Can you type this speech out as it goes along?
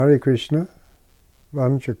Hare Krishna,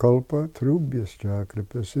 Vanchakalpa, Trubhyascha,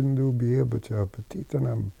 Kripa Sindhu, Bhyabacha,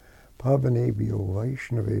 Patitanam, Pavanebhyo,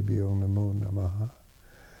 Vaishnavebhyo, Namo Namaha.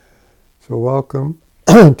 So welcome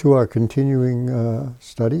to our continuing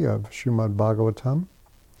study of Srimad Bhagavatam,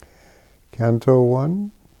 Canto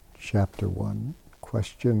 1, Chapter 1,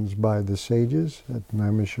 Questions by the Sages at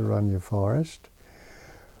Naimisharanya Forest.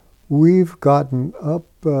 We've gotten up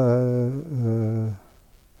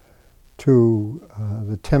to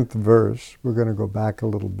the 10th verse. We're going to go back a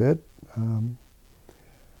little bit,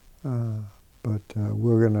 but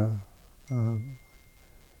we're going to,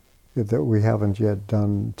 that we haven't yet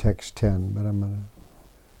done text 10, but I'm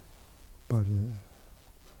going to,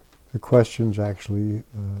 the questions actually,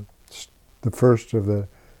 the first of the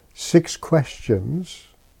 6 questions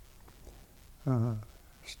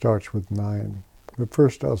starts with 9. But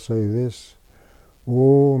first I'll say this.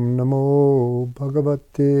 Om Namo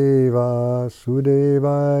Bhagavate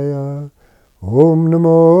Vasudevaya. Om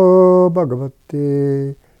Namo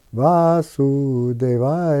Bhagavate Vasudevaya.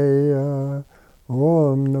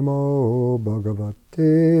 Om Namo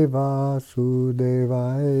Bhagavate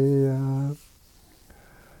Vasudevaya.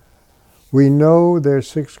 We know there's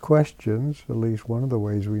 6 questions, at least one of the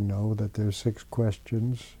ways we know that there's 6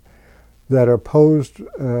 questions that are posed.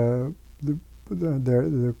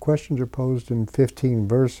 The questions are posed in 15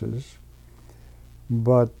 verses,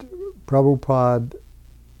 but Prabhupada,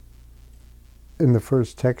 in the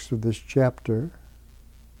first text of this chapter,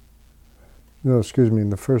 in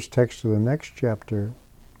the first text of the next chapter,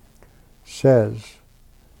 says,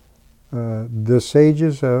 the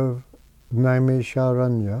sages of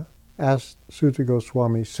Naimisharanya asked Suta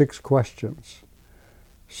Goswami 6 questions.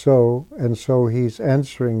 So he's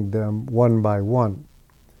answering them one by one.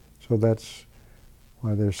 So that's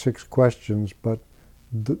why there's 6 questions, but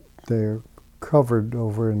they're covered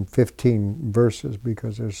over in 15 verses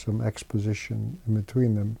because there's some exposition in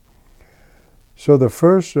between them. So the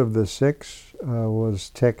first of the 6 was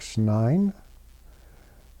text 9.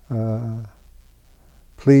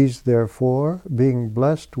 Please, therefore, being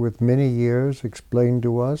blessed with many years, explain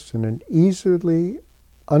to us in an easily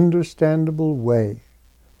understandable way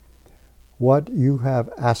what you have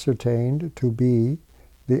ascertained to be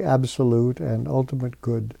the absolute and ultimate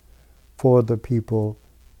good for the people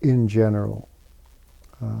in general.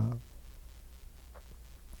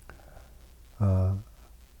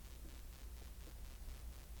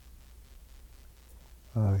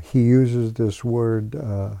 He uses this word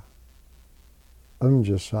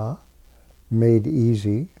anjasa, made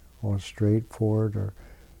easy or straightforward, or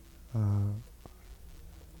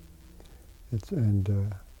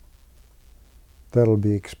that'll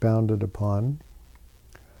be expounded upon.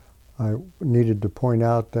 I needed to point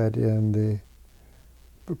out that in the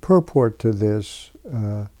purport to this,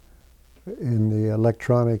 in the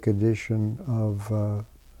electronic edition of the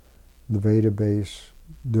Veda base,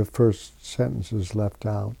 the first sentence is left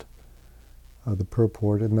out, the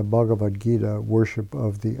purport. In the Bhagavad Gita, worship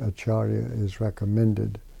of the Acharya is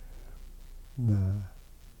recommended.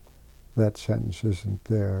 That sentence isn't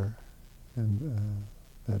there in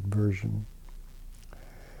that version.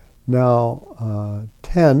 Now,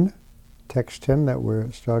 10, text 10 that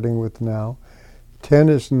we're starting with now, 10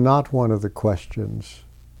 is not one of the questions.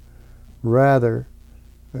 Rather,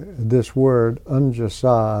 this word,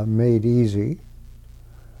 anjasa, made easy,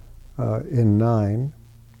 in 9,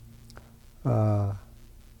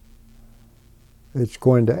 it's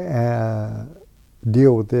going to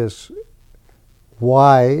deal with this.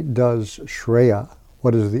 Why does Shreya,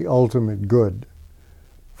 what is the ultimate good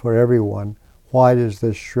for everyone, why does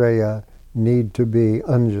this Shreya need to be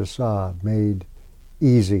anjasa, made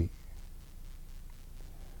easy?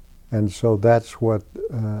 And so that's what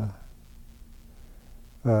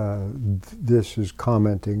this is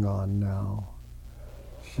commenting on now,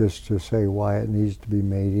 just to say why it needs to be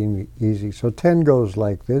made easy. So 10 goes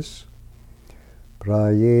like this.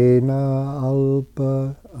 Prayena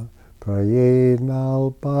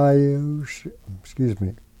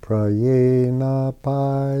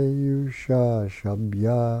payusha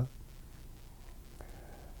shabya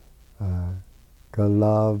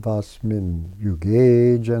kalavasmin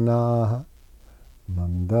yuge janaha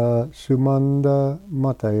manda sumanda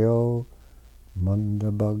matayo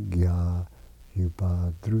manda bhagya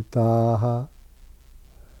yupadrutaha.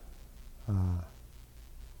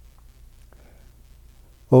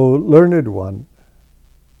 O learned one,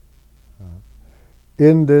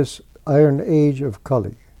 in this iron age of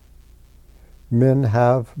Kali, men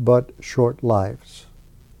have but short lives.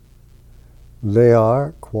 They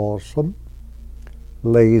are quarrelsome,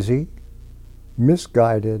 lazy,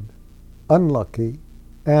 misguided, unlucky,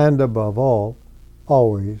 and above all,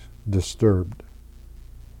 always disturbed.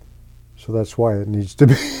 So that's why it needs to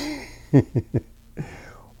be,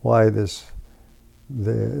 why this,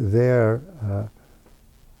 it's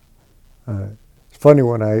funny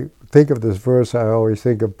when I think of this verse, I always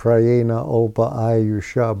think of prayena opa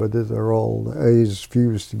ayusha, but these are all the A's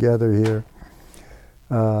fused together here.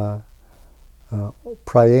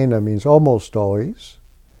 Prayena means almost always.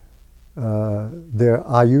 Their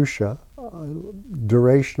ayusha,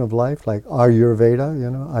 duration of life, like Ayurveda,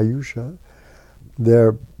 ayusha.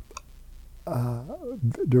 Their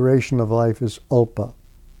duration of life is alpa.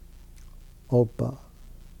 Alpa.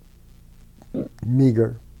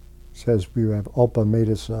 Meager. Says we have alpa made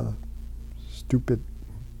us stupid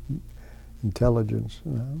intelligence.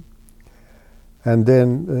 And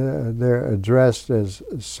then they're addressed as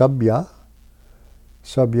sabya.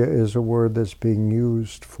 Sabya is a word that's being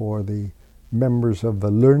used for the members of the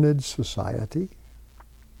learned society.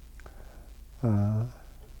 In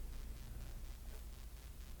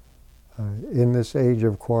this age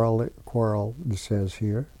of quarrel, it says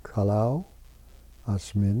here, kalau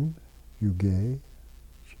asmin yuge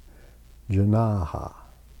janaha.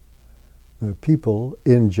 The people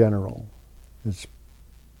in general. It's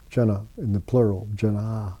jana in the plural,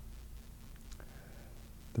 jana.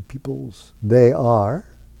 The peoples, they are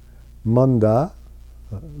manda,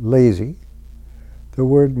 lazy. The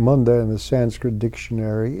word manda in the Sanskrit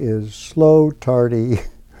dictionary is slow, tardy,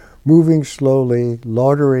 moving slowly,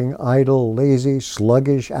 loitering, idle, lazy,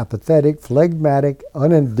 sluggish, apathetic, phlegmatic,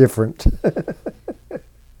 unindifferent.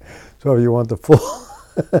 So if you want the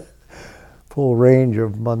full range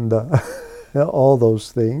of manda, all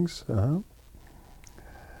those things.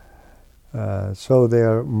 So they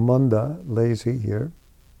are manda, lazy here.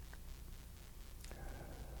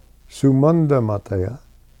 Sumanda mataya,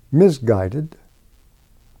 misguided.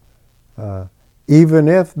 Even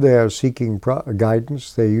if they're seeking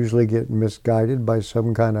guidance, they usually get misguided by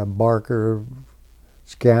some kind of barker,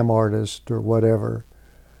 scam artist, or whatever.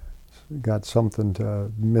 Got something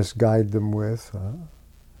to misguide them with.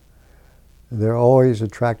 They're always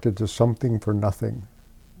attracted to something for nothing.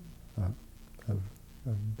 A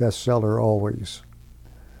bestseller always.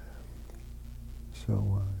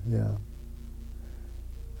 So, yeah.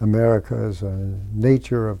 America is a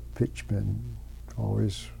nature of pitchmen,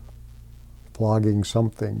 always flogging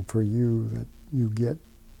something for you that you get.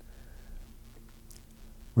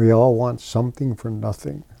 We all want something for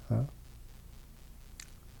nothing.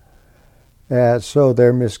 So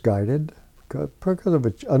they're misguided because of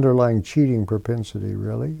an underlying cheating propensity,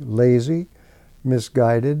 really. Lazy,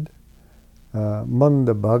 misguided,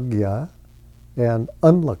 mandabhagya, and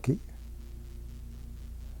unlucky.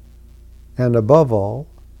 And above all,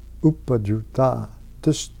 upajuta,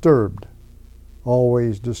 disturbed,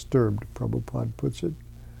 always disturbed, Prabhupada puts it.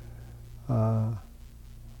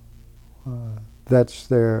 That's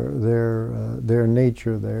their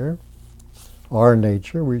nature there, our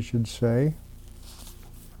nature, we should say.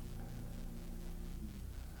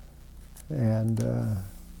 And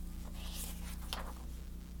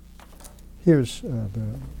here's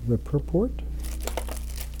the purport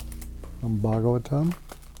from Bhagavatam.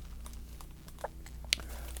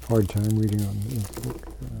 Hard time reading on this book.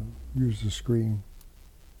 Use the screen.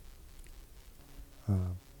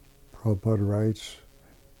 Prabhupada writes,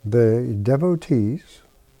 the devotees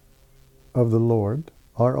of the Lord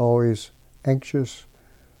are always anxious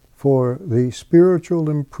for the spiritual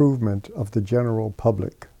improvement of the general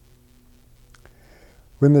public.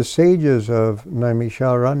 When the sages of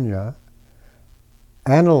Naimisharanya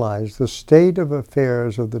analyzed the state of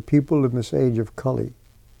affairs of the people in this age of Kali,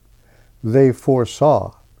 they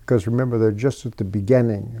foresaw, because remember they're just at the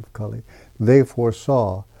beginning of Kali, they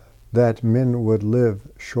foresaw that men would live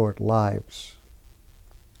short lives.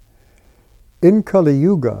 In Kali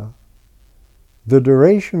Yuga, the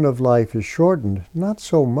duration of life is shortened not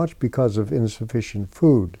so much because of insufficient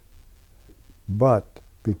food, but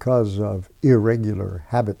because of irregular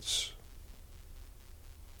habits.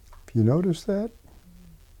 Have you noticed that?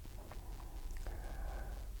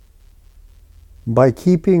 By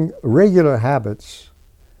keeping regular habits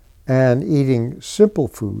and eating simple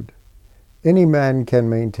food, any man can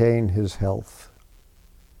maintain his health.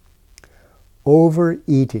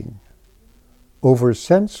 Overeating, over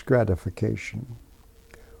sense gratification,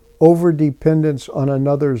 over dependence on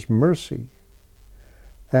another's mercy,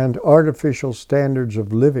 and artificial standards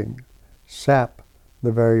of living sap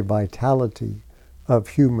the very vitality of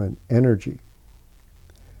human energy.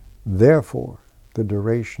 Therefore, the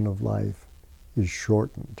duration of life is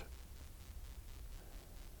shortened.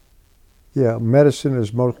 Yeah, medicine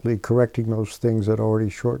is mostly correcting those things that already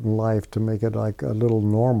shorten life to make it like a little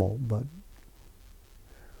normal, but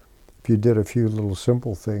you did a few little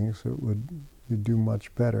simple things, you'd do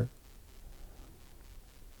much better.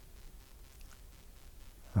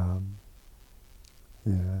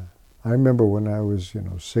 Yeah, I remember when I was,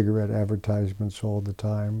 cigarette advertisements all the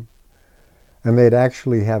time, and they'd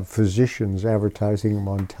actually have physicians advertising them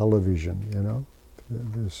on television,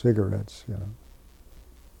 the cigarettes,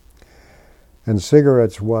 And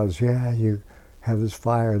cigarettes was, you have this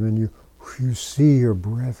fire, and then you see your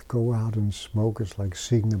breath go out in smoke. It's like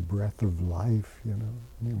seeing the breath of life,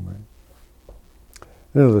 Anyway,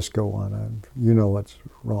 let's go on. You know what's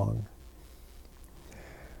wrong.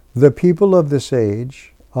 The people of this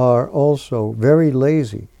age are also very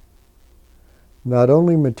lazy, not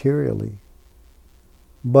only materially,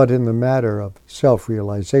 but in the matter of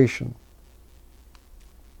self-realization.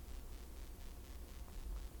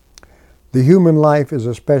 The human life is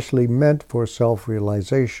especially meant for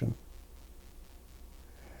self-realization.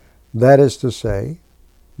 That is to say,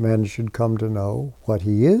 man should come to know what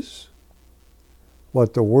he is,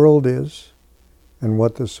 what the world is, and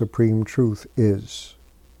what the supreme truth is.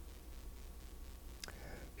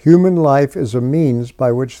 Human life is a means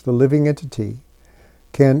by which the living entity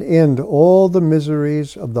can end all the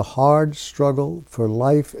miseries of the hard struggle for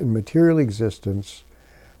life in material existence,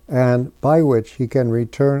 and by which he can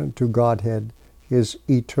return to Godhead, his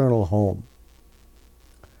eternal home.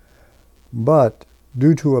 But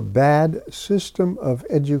due to a bad system of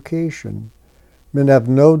education, men have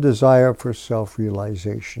no desire for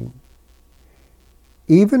self-realization.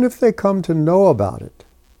 Even if they come to know about it,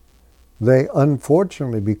 they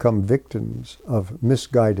unfortunately become victims of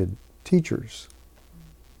misguided teachers.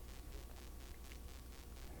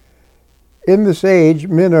 In this age,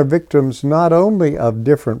 men are victims not only of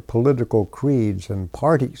different political creeds and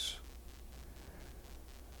parties,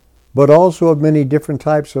 but also of many different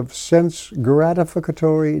types of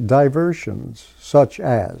sense-gratificatory diversions, such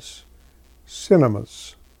as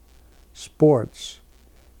cinemas, sports,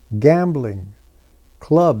 gambling,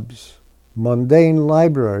 clubs, mundane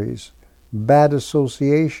libraries, bad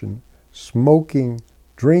association, smoking,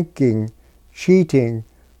 drinking, cheating,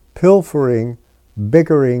 pilfering,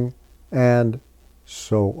 bickering, and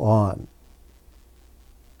so on.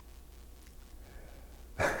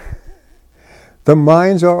 The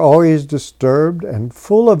minds are always disturbed and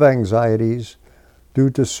full of anxieties due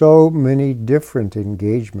to so many different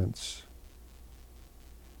engagements.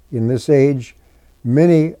 In this age,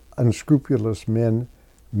 many unscrupulous men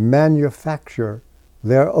manufacture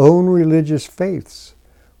their own religious faiths,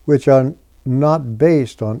 which are not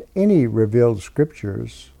based on any revealed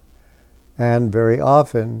scriptures, and very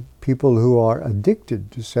often people who are addicted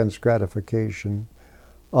to sense gratification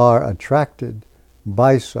are attracted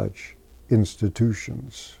by such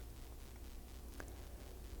institutions.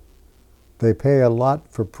 They pay a lot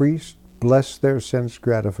for priests, bless their sense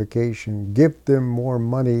gratification, give them more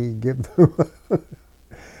money, give them...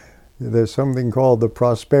 There's something called the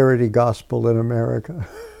prosperity gospel in America.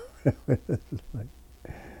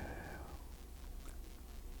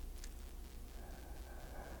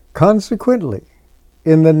 Consequently,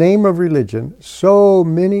 in the name of religion, so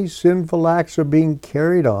many sinful acts are being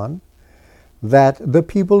carried on that the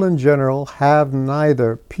people in general have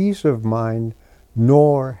neither peace of mind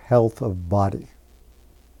nor health of body.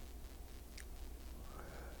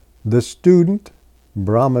 The student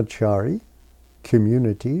brahmachari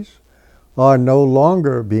communities are no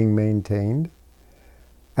longer being maintained,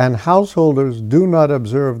 and householders do not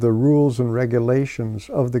observe the rules and regulations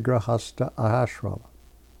of the grahastha ashrama.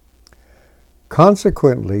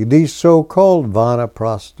 Consequently, these so-called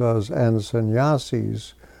vanaprasthas and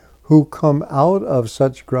sannyasis who come out of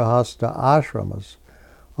such grahastha ashramas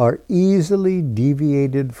are easily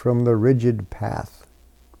deviated from the rigid path.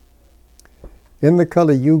 In the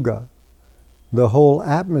Kali Yuga, the whole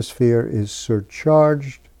atmosphere is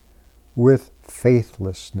surcharged with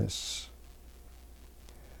faithlessness.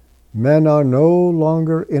 Men are no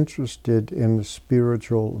longer interested in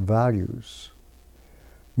spiritual values.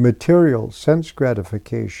 Material sense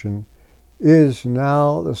gratification is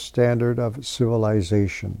now the standard of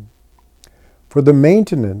civilization. For the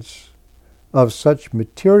maintenance of such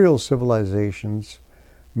material civilizations,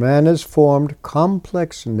 man has formed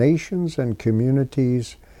complex nations and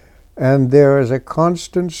communities, and there is a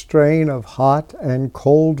constant strain of hot and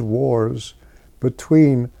cold wars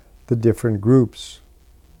between the different groups.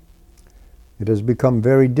 It has become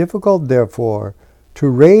very difficult, therefore, to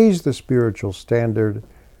raise the spiritual standard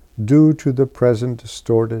due to the present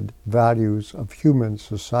distorted values of human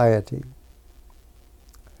society.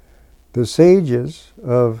 The sages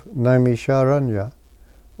of Naimisharanya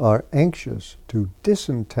are anxious to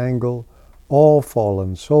disentangle all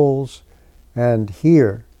fallen souls, and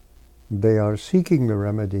here they are seeking the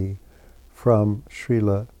remedy from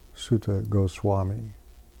Srila Sutta Goswami.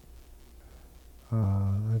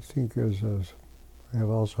 I think I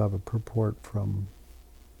also have a purport from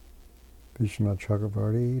Vishwanath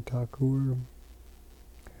Chakravarti Thakur.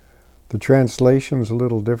 The translation is a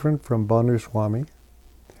little different from Bhanu Swami.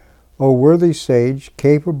 O worthy sage,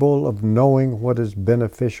 capable of knowing what is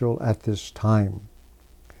beneficial at this time.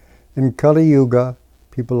 In Kali Yuga,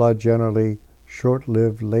 people are generally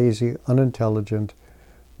short-lived, lazy, unintelligent,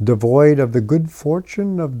 devoid of the good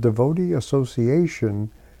fortune of devotee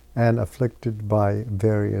association, and afflicted by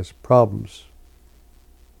various problems.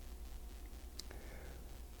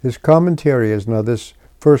 His commentary is, now this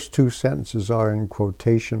first two sentences are in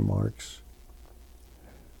quotation marks,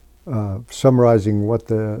 summarizing what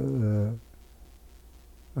the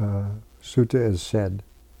sutta has said.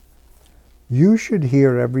 You should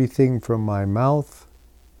hear everything from my mouth,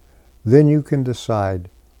 then you can decide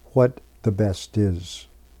what the best is.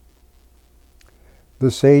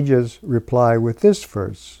 The sages reply with this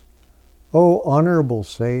verse, O honorable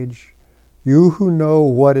sage, you who know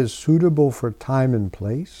what is suitable for time and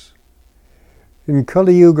place. In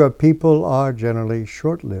Kali Yuga, people are generally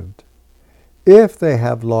short-lived. If they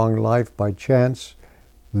have long life by chance,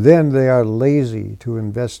 then they are lazy to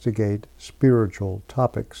investigate spiritual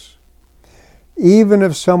topics. Even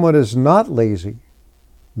if someone is not lazy,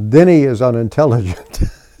 then he is unintelligent.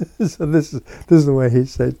 So this is the way he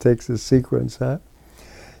takes the sequence, huh?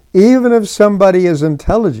 Even if somebody is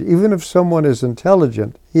intelligent, even if someone is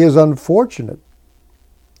intelligent, he is unfortunate,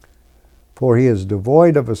 for he is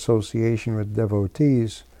devoid of association with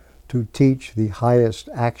devotees to teach the highest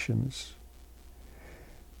actions.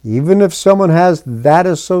 Even if someone has that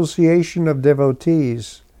association of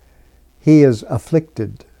devotees, he is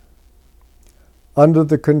afflicted. Under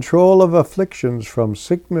the control of afflictions from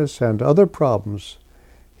sickness and other problems,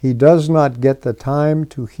 he does not get the time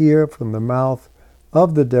to hear from the mouth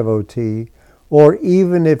of the devotee, or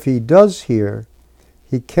even if he does hear,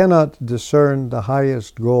 he cannot discern the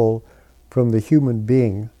highest goal from the human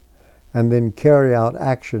being and then carry out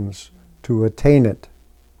actions to attain it.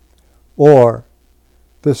 Or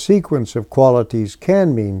the sequence of qualities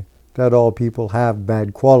can mean that all people have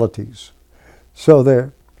bad qualities. So they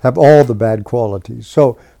have all the bad qualities.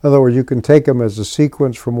 So in other words, you can take them as a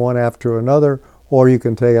sequence from one after another, or you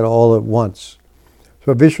can take it all at once.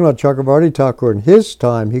 So Vishwanath Chakravarti Thakur, in his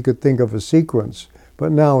time, he could think of a sequence,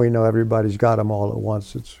 but now we know everybody's got them all at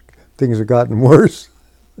once. Things have gotten worse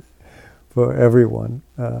for everyone.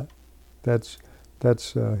 That's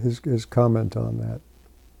his comment on that.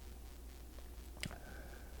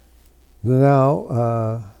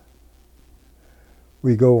 Now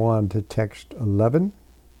we go on to text 11,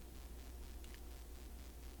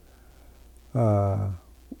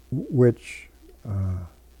 which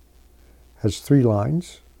has 3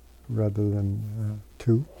 lines rather than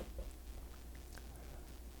 2.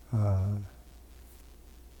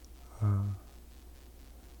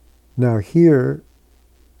 Now here,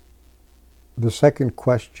 the second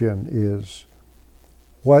question is,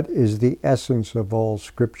 what is the essence of all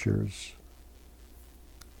scriptures?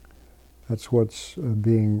 That's what's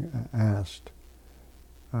being asked.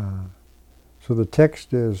 So the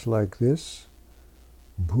text is like this.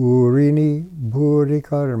 Bhurini bhuri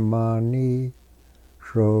karmani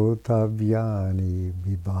shrotavyani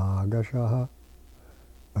vibhagashaha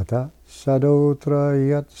ata sadotra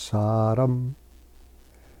yat saram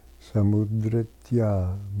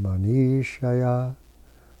samudritya manishaya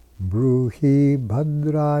bruhi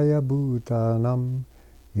bhadraya bhutanam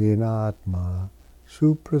yenatma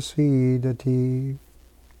suprasidati.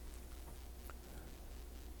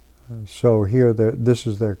 So here, this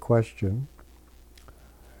is their question.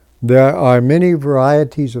 There are many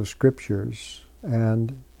varieties of scriptures,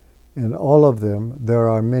 and in all of them there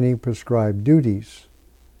are many prescribed duties,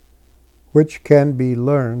 which can be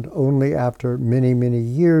learned only after many, many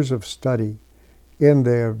years of study in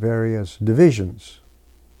their various divisions.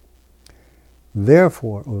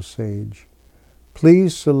 Therefore, O sage,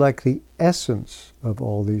 please select the essence of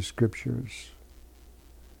all these scriptures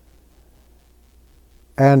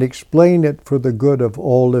and explain it for the good of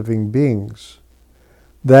all living beings,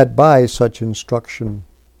 that by such instruction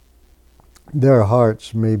their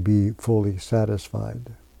hearts may be fully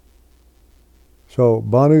satisfied. So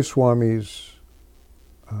Bhanu Swami's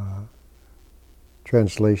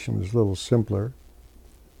translation is a little simpler.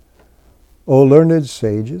 O learned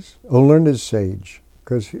sage,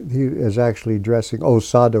 because he is actually addressing O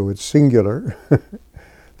sadhu, it's singular.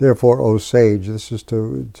 Therefore, O sage, this is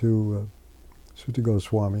to Sutta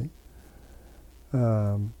Goswami,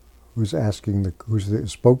 who's the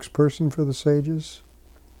spokesperson for the sages.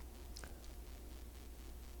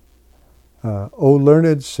 O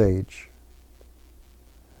learned sage,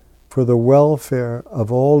 for the welfare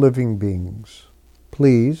of all living beings,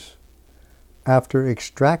 please, after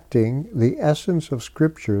extracting the essence of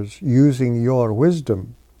scriptures using your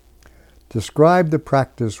wisdom, describe the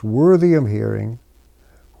practice worthy of hearing,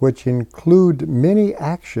 which include many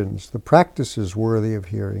actions, the practices worthy of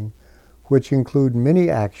hearing, which include many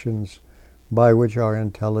actions by which our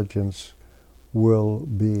intelligence will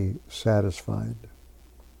be satisfied.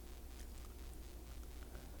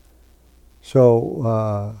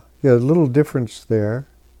 So, a little difference there,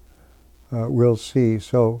 we'll see.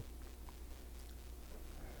 So,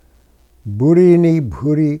 Burini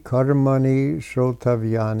Bhuri Karmani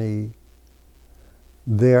Shrotavyani,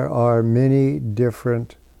 there are many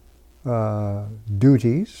different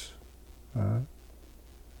duties.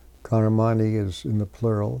 Karmani is in the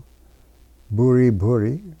plural. Buri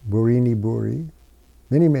Bhuri, Burini Bhuri,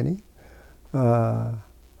 many,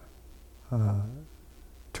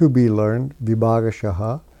 to be learned,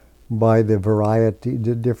 Vibhagashaha, by the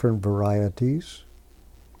different varieties.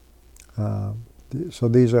 So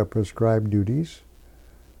these are prescribed duties.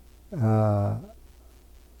 And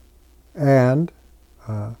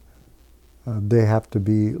they have to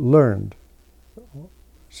be learned,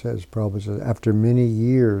 says Prabhu, after many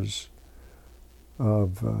years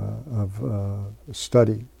of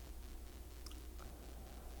study.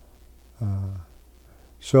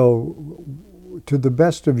 So, to the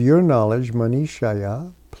best of your knowledge,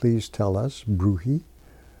 Manishaya, please tell us, Bruhi,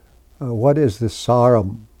 what is the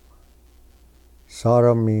saram?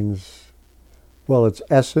 Saram means, well, it's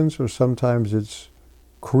essence, or sometimes it's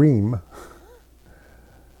cream.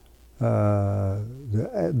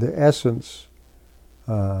 The essence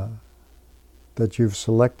that you've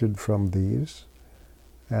selected from these,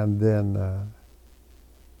 and then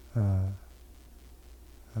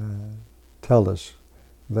tell us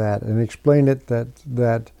that, and explain it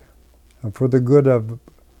that for the good of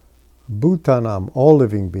Bhutanam, all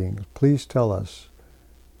living beings, please tell us,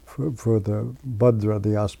 for the Bhadra,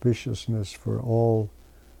 the auspiciousness for all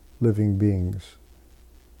living beings.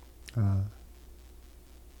 There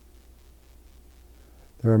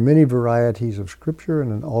are many varieties of scripture,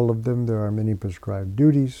 and in all of them there are many prescribed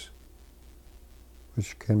duties,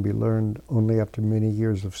 which can be learned only after many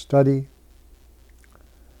years of study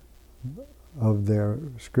of their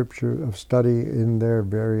scripture, of study in their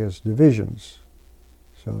various divisions.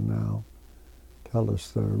 So now, tell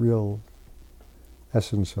us the real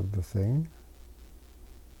essence of the thing.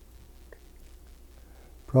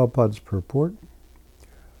 Prabhupada's purport: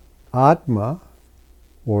 Atma,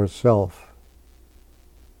 or self.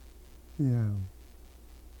 Yeah.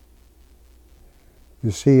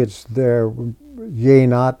 You see, it's there,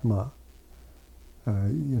 Yenatma,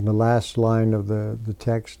 in the last line of the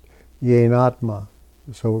text, Yenatma.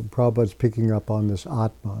 So Prabhupada's picking up on this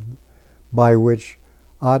Atma, by which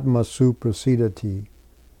Atma suprasidati,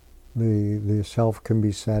 the self can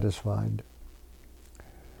be satisfied.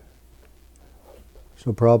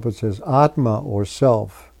 So Prabhupada says, Atma, or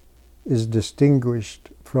self, is distinguished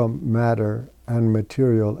from matter and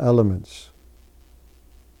material elements.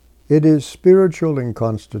 It is spiritual in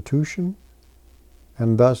constitution,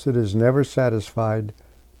 and thus it is never satisfied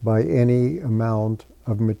by any amount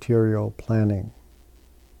of material planning.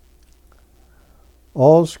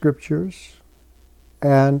 All scriptures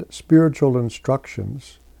and spiritual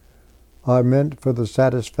instructions are meant for the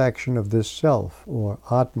satisfaction of this self, or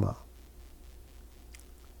Atma.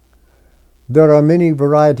 There are many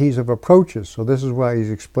varieties of approaches, so this is why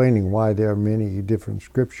he's explaining why there are many different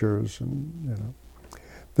scriptures, and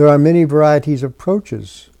there are many varieties of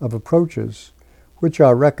approaches which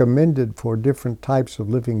are recommended for different types of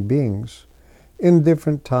living beings in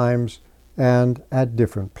different times and at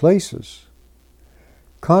different places.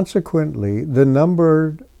 Consequently, the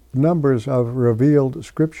numbers of revealed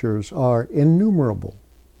scriptures are innumerable.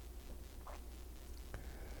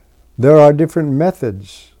 There are different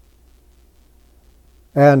methods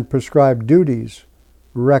and prescribed duties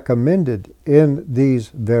recommended in these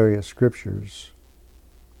various scriptures.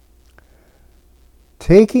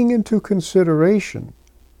 Taking into consideration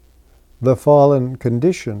the fallen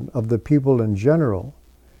condition of the people in general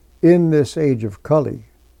in this age of Kali,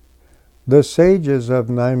 the sages of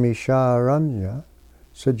Naimisharanya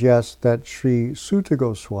suggest that Sri Sutta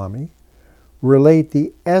Goswami relate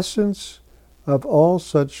the essence of all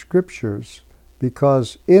such scriptures,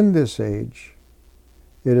 because in this age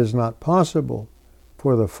it is not possible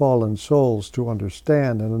for the fallen souls to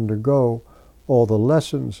understand and undergo all the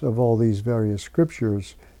lessons of all these various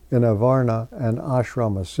scriptures in a varna and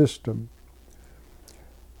ashrama system.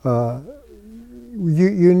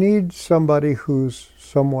 you need somebody who's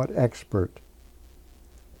somewhat expert.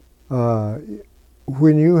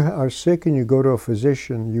 When you are sick and you go to a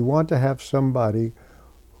physician, you want to have somebody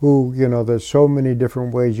who, there's so many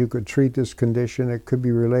different ways you could treat this condition. It could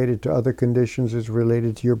be related to other conditions. It's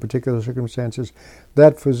related to your particular circumstances.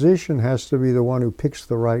 That physician has to be the one who picks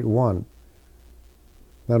the right one.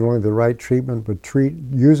 Not only the right treatment, but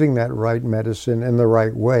using that right medicine in the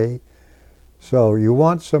right way. So you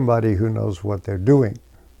want somebody who knows what they're doing.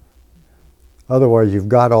 Otherwise, you've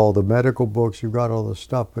got all the medical books, you've got all the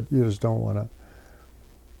stuff, but you just don't want to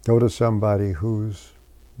go to somebody who's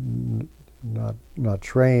not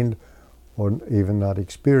trained or even not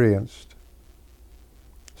experienced.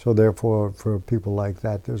 So therefore, for people like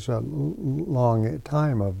that, there's a long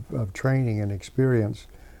time of training and experience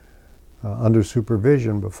under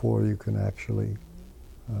supervision before you can actually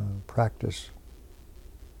practice.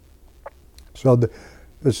 So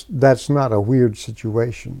that's not a weird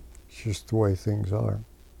situation. It's just the way things are.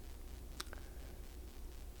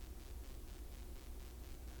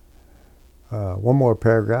 One more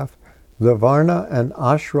paragraph. The Varna and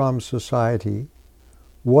Ashram society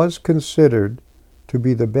was considered to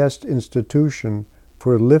be the best institution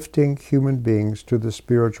for lifting human beings to the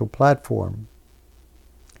spiritual platform.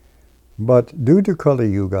 But due to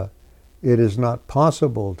Kali Yuga, it is not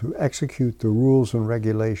possible to execute the rules and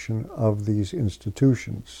regulation of these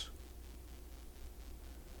institutions.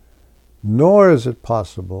 Nor is it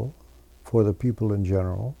possible for the people in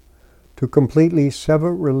general to completely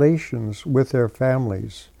sever relations with their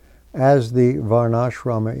families as the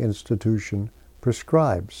Varnashrama institution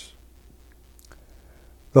prescribes.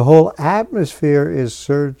 The whole atmosphere is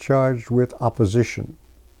surcharged with opposition.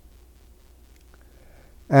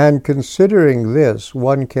 And considering this,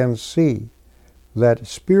 one can see that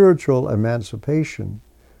spiritual emancipation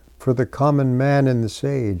for the common man and the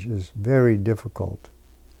sage is very difficult.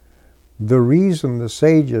 The reason the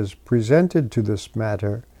sages presented to this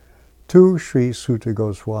matter to Sri Sutta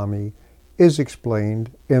Goswami is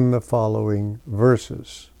explained in the following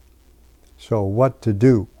verses. So what to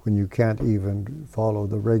do when you can't even follow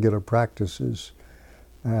the regular practices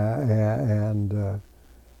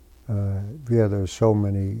there's so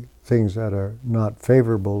many things that are not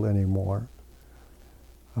favorable anymore.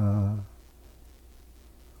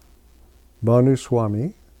 Bhanu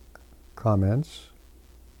Swami comments.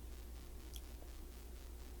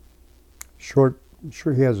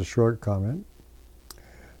 He has a short comment.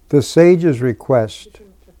 The sage's request.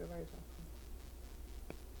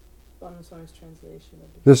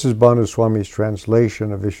 This is Bhanu Swami's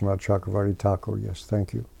translation of Vishwanath Chakravarti Thakur. Yes,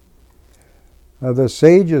 thank you. The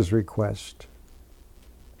sage's request,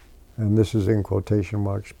 and this is in quotation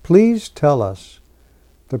marks, please tell us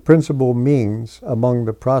the principal means among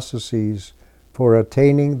the processes for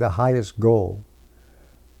attaining the highest goal,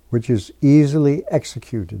 which is easily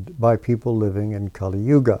executed by people living in Kali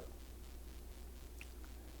Yuga.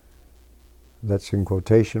 That's in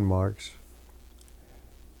quotation marks.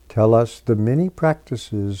 Tell us the many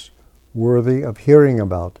practices worthy of hearing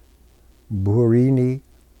about. Bhurini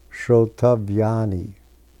Shrotavyani,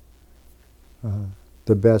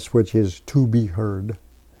 the best which is to be heard.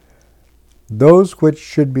 Those which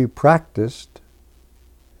should be practiced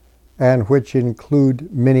and which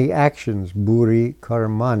include many actions, Bhuri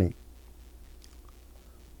Karmani.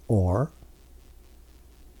 Or,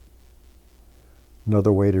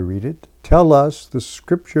 another way to read it, tell us the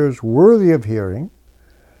scriptures worthy of hearing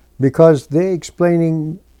because they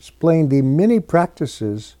explain the many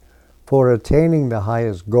practices for attaining the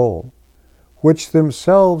highest goal, which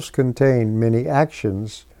themselves contain many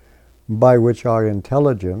actions by which our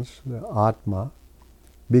intelligence, the Atma,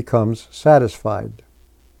 becomes satisfied.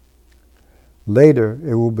 Later,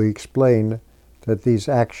 it will be explained that these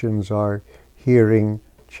actions are hearing,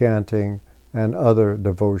 chanting, and other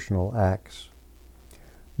devotional acts.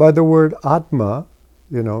 By the word Atma,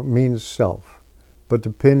 means self, but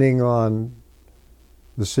depending on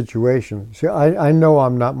the situation. See, I know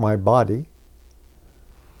I'm not my body,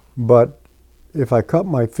 but if I cut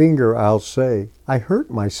my finger, I'll say, I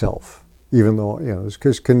hurt myself, even though,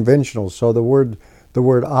 it's conventional. So the word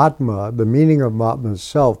Atma, the meaning of Atma is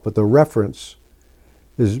self, but the reference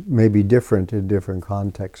is maybe different in different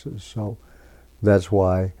contexts. So that's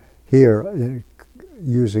why here,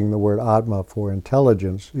 using the word Atma for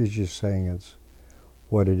intelligence is just saying it's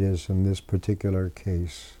what it is in this particular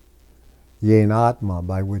case. Yen Atma,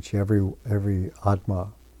 by which every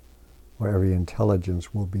Atma or every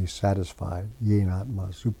intelligence will be satisfied. Yen Atma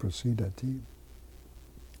suprasidati.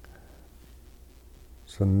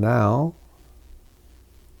 So now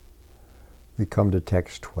we come to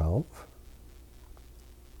text 12.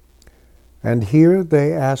 And here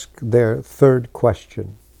they ask their third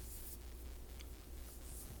question.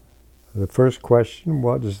 The first question,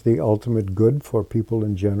 what is the ultimate good for people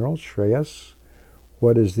in general, Shreyas?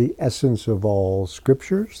 What is the essence of all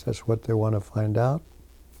scriptures? That's what they want to find out.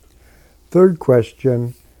 Third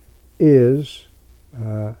question is,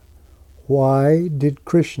 why did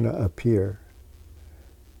Krishna appear?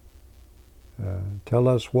 Tell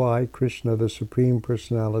us why Krishna, the Supreme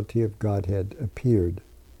Personality of Godhead, appeared.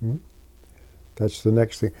 That's the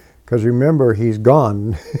next thing. Because remember, he's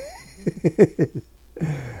gone.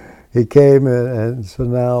 He came, and so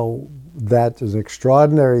now that is an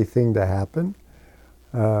extraordinary thing to happen.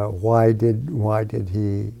 Why did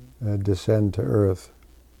he descend to earth?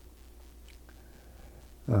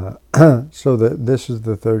 So this is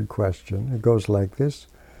the third question. It goes like this: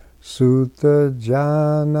 Sutta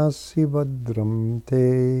janasi badram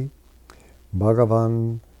te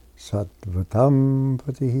Bhagavan sattvatam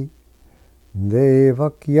patihi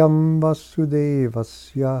devakyam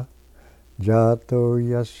vasudevasya jato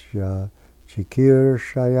yasya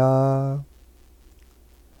chikirshaya.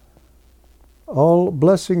 All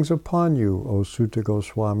blessings upon you, O Sutta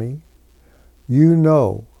Goswami. You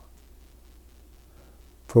know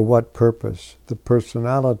for what purpose the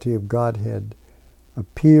personality of Godhead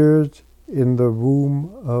appeared in the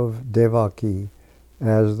womb of Devaki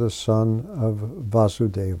as the son of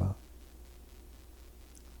Vasudeva.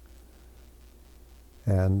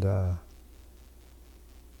 And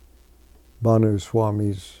Bhanu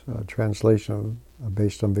Swami's translation,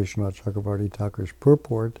 based on Vishwanath Chakravarti Thakur's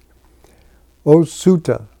purport, O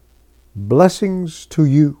Sutta, blessings to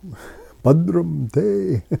you. Badram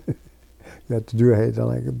te. You have to do it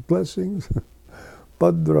like blessings.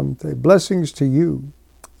 Badram te. Blessings to you.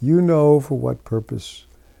 You know for what purpose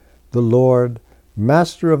the Lord,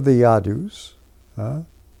 master of the Yadus,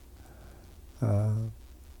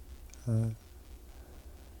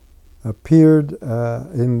 appeared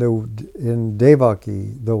in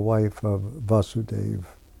Devaki, the wife of Vasudeva.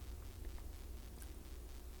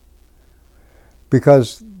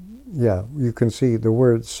 Because, you can see the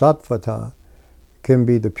word sattvata can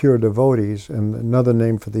be the pure devotees, and another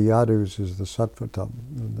name for the yadus is the sattvatam.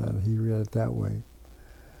 And he read it that way.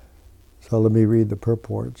 So let me read the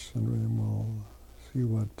purports, and then we'll see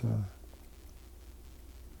what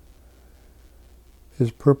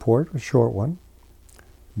his purport, a short one.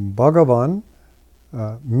 Bhagavan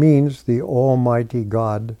means the Almighty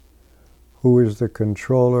God, who is the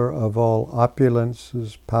controller of all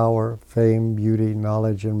opulences, power, fame, beauty,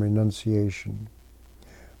 knowledge, and renunciation.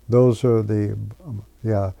 Those are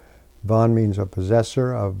Van means a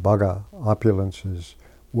possessor of Bhaga, opulences,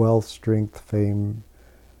 wealth, strength, fame,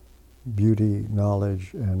 beauty,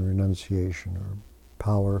 knowledge, and renunciation, or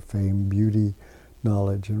power, fame, beauty,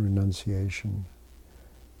 knowledge, and renunciation.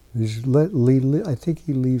 I think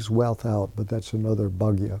he leaves wealth out, but that's another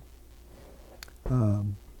bhagya.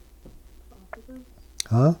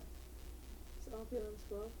 Huh? Is opulence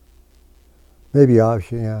wealth? Maybe,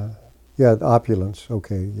 yeah, opulence,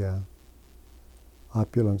 okay, yeah.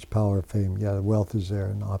 Opulence, power, fame, yeah, wealth is there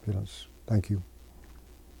in opulence. Thank you.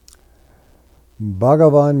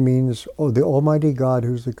 Bhagavan means the Almighty God,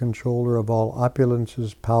 who's the controller of all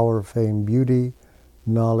opulences, power, fame, beauty,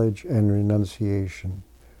 knowledge, and renunciation.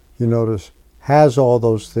 You notice, has all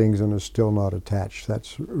those things and is still not attached.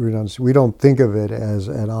 That's renunciation. We don't think of it as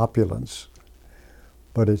an opulence.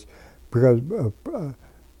 But it's because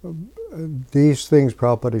these things,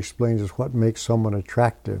 Prabhupada explains, is what makes someone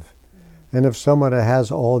attractive. And if someone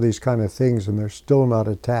has all these kind of things and they're still not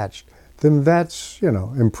attached, then that's,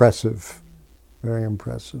 impressive, very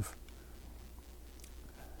impressive.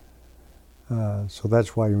 So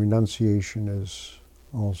that's why renunciation is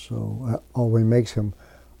also, always makes him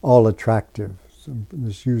all attractive. So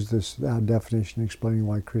let's use this definition explaining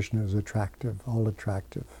why Krishna is attractive, all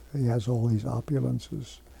attractive. He has all these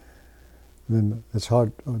opulences. And then it's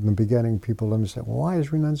hard, in the beginning people understand, well, why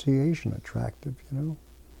is renunciation attractive, But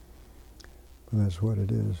that's what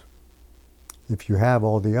it is. If you have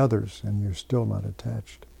all the others and you're still not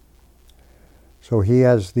attached. So he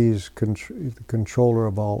has these, the controller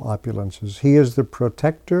of all opulences. He is the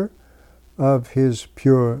protector of his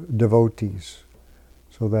pure devotees.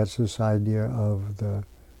 So that's this idea of the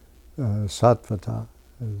sattvata,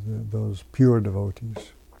 those pure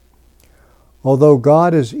devotees. Although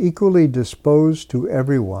God is equally disposed to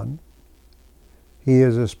everyone, he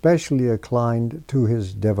is especially inclined to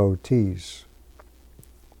his devotees.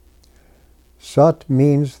 Sat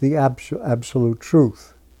means the absolute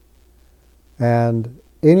truth. And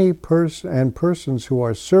any persons who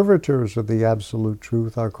are servitors of the absolute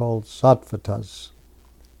truth are called sattvatas.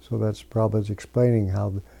 So that's Prabhupada's explaining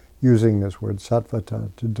how using this word sattvata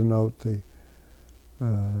to denote the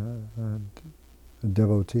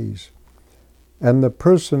devotees. And the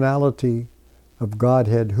personality of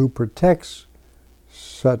Godhead who protects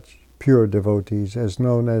such pure devotees is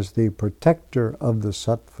known as the protector of the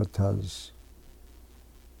sattvatas.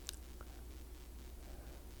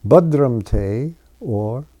 Bhadram te,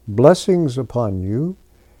 or blessings upon you,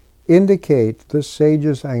 indicate the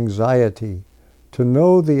sage's anxiety to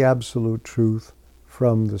know the absolute truth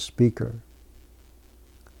from the speaker.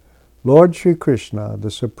 Lord Sri Krishna, the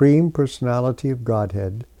Supreme Personality of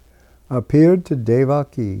Godhead, appeared to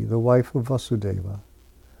Devaki, the wife of Vasudeva.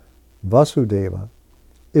 Vasudeva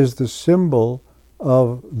is the symbol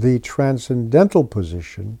of the transcendental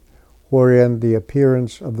position wherein the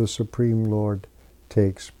appearance of the Supreme Lord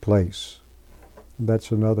takes place.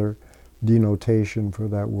 That's another denotation for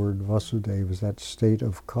that word Vasudeva, is that state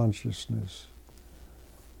of consciousness.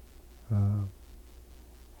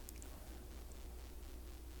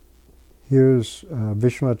 Here's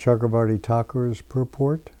Vishwanath Chakravarti Thakur's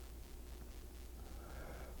purport.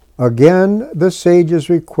 Again, the sages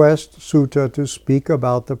request Sutta to speak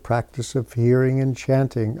about the practice of hearing and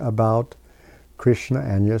chanting about Krishna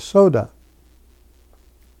and Yasoda.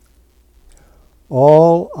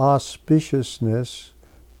 All auspiciousness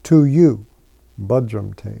to you,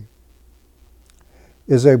 Bhadramte,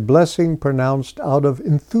 is a blessing pronounced out of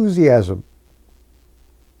enthusiasm.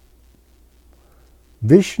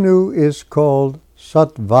 Vishnu is called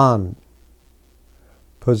Sattvan,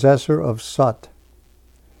 possessor of Sat,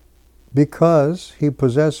 because he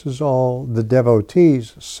possesses all the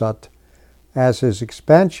devotees, Sat, as his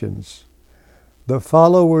expansions. The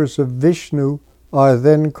followers of Vishnu are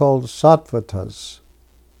then called Sattvatas.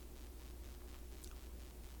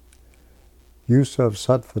 Use of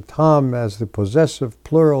Sattvatam as the possessive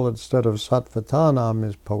plural instead of Sattvatanam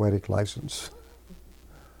is poetic license,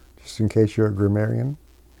 just in case you're a grammarian.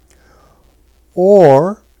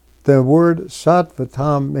 Or the word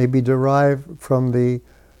Sattvatam may be derived from the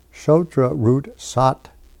Shotra root sat,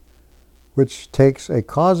 which takes a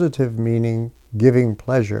causative meaning, giving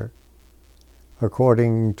pleasure,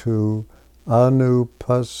 according to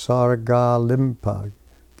Anupasargalimpa,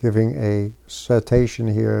 giving a citation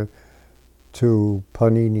here to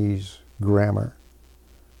Panini's grammar,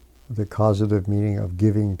 the causative meaning of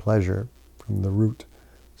giving pleasure from the root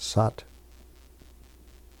sat.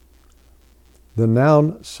 The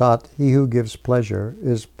noun sat, he who gives pleasure,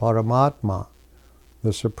 is Paramatma,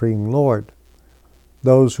 the Supreme Lord.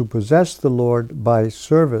 Those who possess the Lord by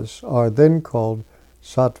service are then called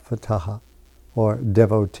Sattvataha, or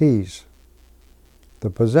devotees. The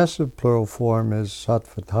possessive plural form is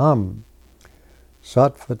Sattvatam.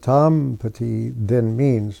 Sattvatampati then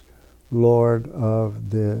means Lord of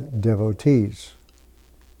the devotees.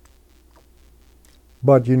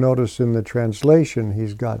 But you notice in the translation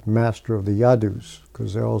he's got Master of the Yadus,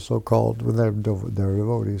 because they're also called, well, they're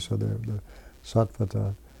devotees, so they're the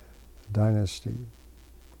Sattvata dynasty.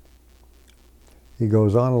 He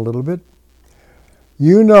goes on a little bit.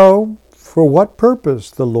 You know for what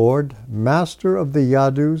purpose the Lord, Master of the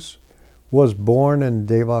Yadus, was born in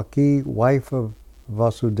Devaki, wife of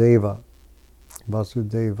Vasudeva,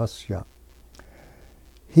 Vasudevasya.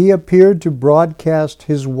 He appeared to broadcast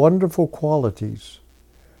his wonderful qualities,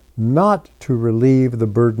 not to relieve the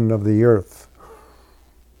burden of the earth.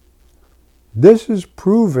 This is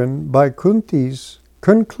proven by Kunti's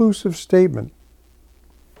conclusive statement.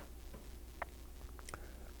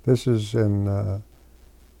 This is in the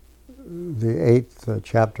 8th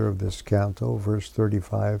chapter of this canto, verse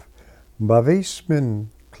 35. Bhavismin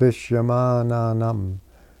klishyamananam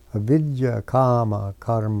avidya kama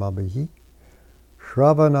karma bihi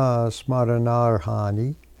shravana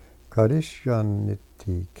smaranarhani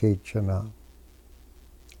karishyaniti kechana.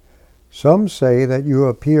 Some say that you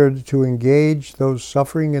appeared to engage those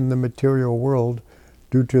suffering in the material world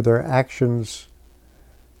due to their actions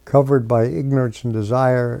covered by ignorance and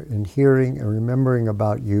desire in hearing and remembering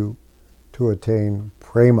about you to attain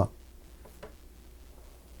prema.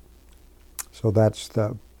 So that's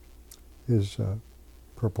his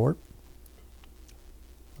purport.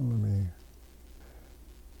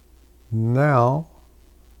 Now,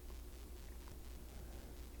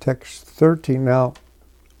 text 13. Now,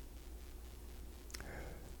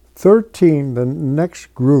 13, the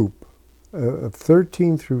next group, of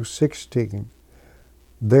 13 through 16,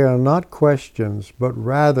 they are not questions, but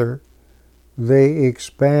rather they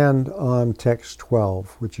expand on text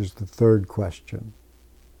 12, which is the third question.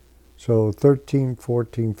 So 13,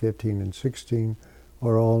 14, 15, and 16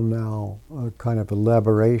 are all now kind of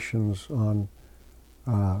elaborations on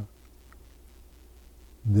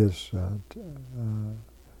this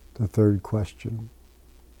the third question.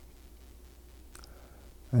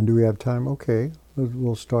 And do we have time? Okay,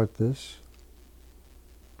 we'll start this.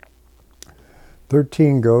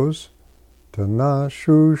 13 goes, Tana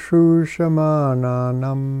shushu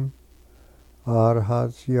shamananam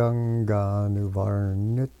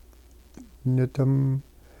arhatsyanganu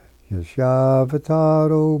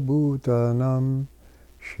yashavataro bhutanam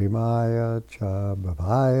shimaya cha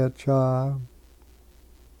bhavaya cha.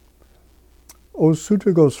 O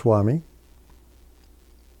Suta Goswami,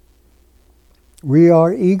 we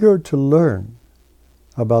are eager to learn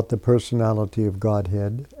about the personality of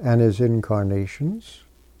Godhead and His incarnations.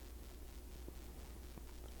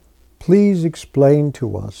 Please explain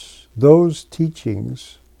to us those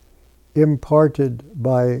teachings imparted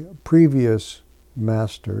by previous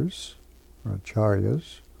masters, or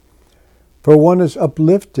acharyas, for one is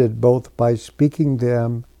uplifted both by speaking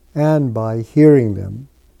them and by hearing them.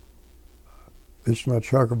 Vishnu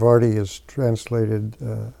Chakravarti has translated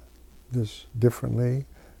this differently,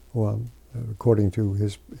 well, according to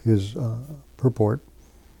his purport.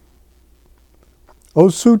 O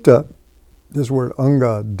Sutta, this word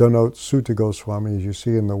Anga denotes Suta Goswami, as you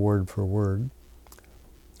see in the word for word.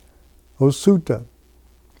 O Sutta,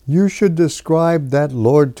 you should describe that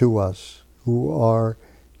Lord to us who are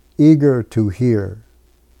eager to hear.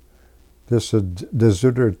 This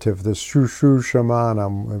desiderative, this shushu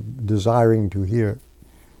shamanam, desiring to hear.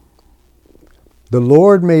 The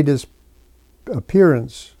Lord made His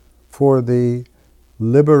appearance for the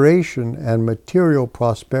liberation and material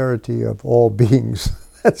prosperity of all beings.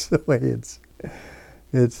 That's the way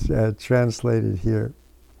it's translated here.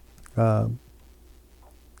 In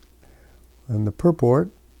the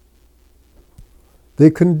purport, the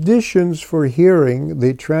conditions for hearing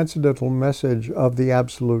the transcendental message of the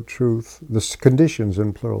Absolute Truth, the conditions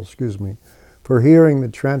in plural, for hearing the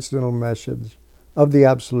transcendental message of the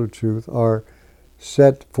Absolute Truth are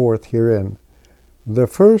set forth herein. The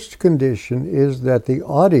first condition is that the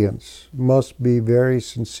audience must be very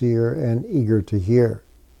sincere and eager to hear.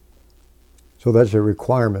 So that's a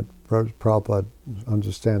requirement. Prabhupada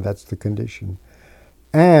understand that's the condition.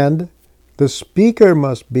 And the speaker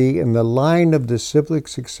must be in the line of disciplic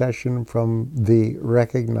succession from the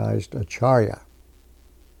recognized acharya.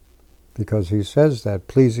 Because he says that,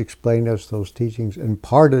 please explain us those teachings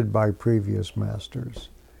imparted by previous masters.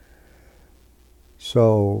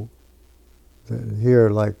 So here,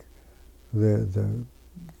 like the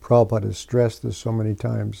Prabhupada has stressed this so many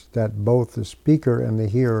times, that both the speaker and the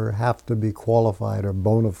hearer have to be qualified or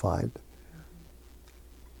bona fide.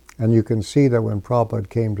 And you can see that when Prabhupada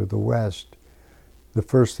came to the West, the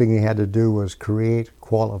first thing he had to do was create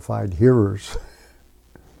qualified hearers.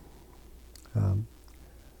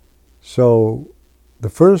 So the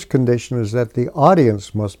first condition is that the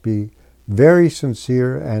audience must be very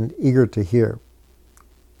sincere and eager to hear.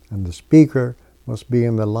 And the speaker must be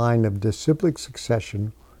in the line of disciplic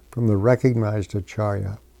succession from the recognized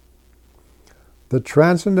acharya. The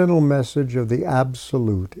transcendental message of the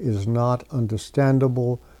Absolute is not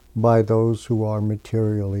understandable by those who are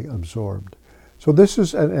materially absorbed. So this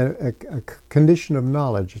is a condition of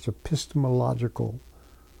knowledge. It's epistemological.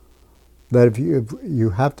 That if you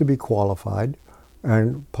have to be qualified,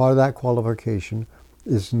 and part of that qualification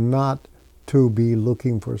is not to be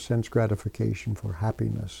looking for sense gratification, for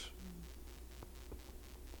happiness.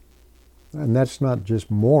 And that's not just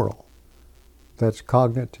moral. That's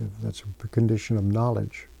cognitive. That's a condition of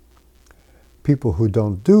knowledge. People who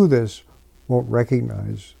don't do this won't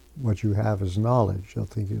recognize what you have as knowledge. They'll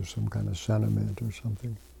think you're some kind of sentiment or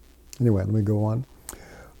something. Anyway, let me go on.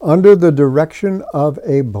 Under the direction of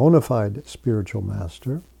a bona fide spiritual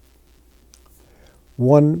master,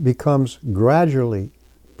 one becomes gradually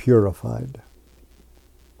purified.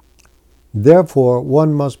 Therefore,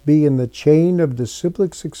 one must be in the chain of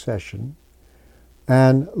disciplic succession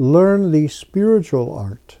and learn the spiritual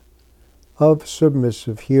art of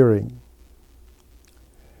submissive hearing.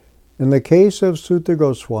 In the case of Suta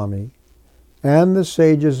Goswami and the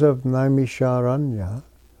sages of Naimisharanya,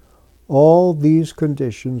 all these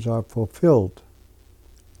conditions are fulfilled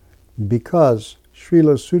because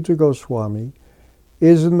Srila Suta Goswami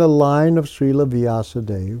is in the line of Srila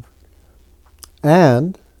Vyasadeva,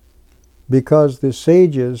 and because the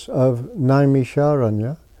sages of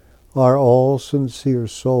Naimisharanya are all sincere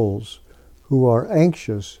souls who are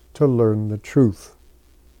anxious to learn the truth.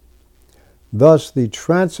 Thus, the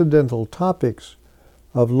transcendental topics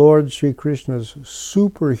of Lord Sri Krishna's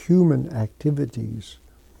superhuman activities,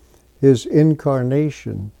 His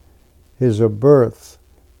incarnation, His birth,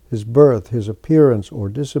 His appearance or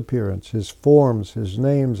disappearance, His forms, His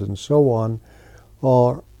names, and so on,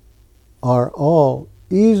 are all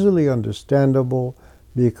easily understandable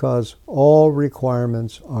because all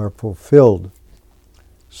requirements are fulfilled.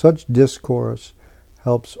 Such discourse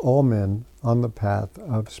helps all men on the path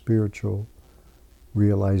of spiritual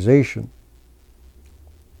realization.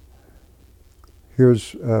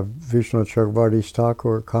 Here's Vishnu Chakravarti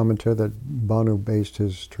Thakur commentary that Banu based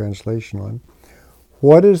his translation on.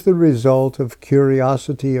 What is the result of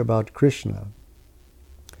curiosity about Krishna?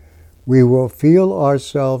 We will feel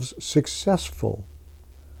ourselves successful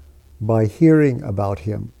by hearing about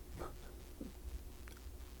him.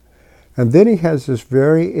 And then he has this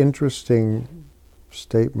very interesting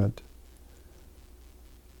statement.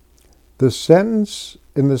 The sentence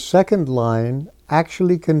in the second line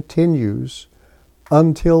actually continues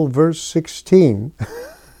until verse 16.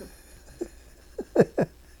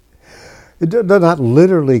 It not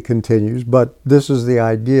literally continues, but this is the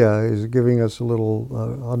idea. He's giving us a little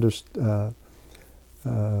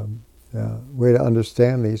way to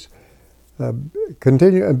understand these.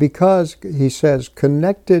 Continue, because he says,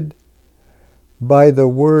 connected by the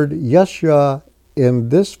word yasya in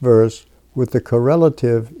this verse with the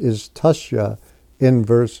correlative is tasya in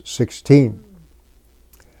verse 16.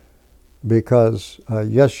 Because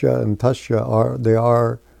yasya and tasya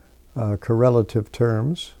are correlative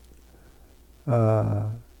terms.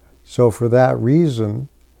 So for that reason,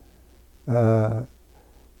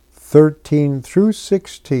 13 through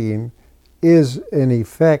 16 is in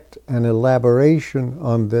effect an elaboration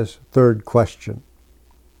on this third question.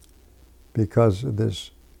 Because of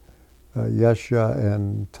this yasya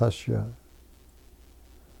and tasya,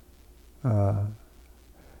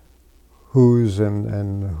 whose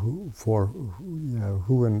and who, for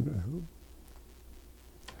who and who.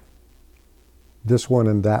 This one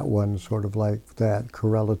and that one, sort of like that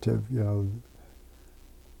correlative,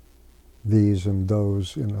 these and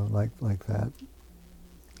those, like that.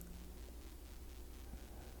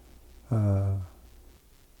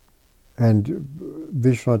 And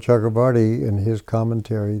Vishnu Chakravarti, in his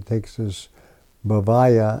commentary, takes this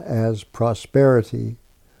bhavaya as prosperity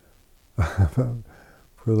for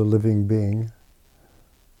the living being,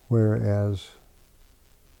 whereas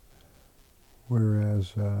where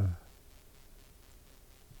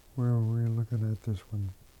are we looking at this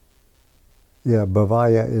one? Yeah,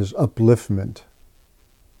 bhavaya is upliftment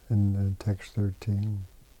in text 13.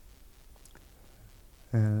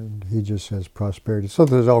 And he just says prosperity. So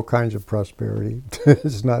there's all kinds of prosperity.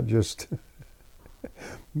 It's not just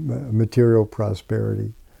material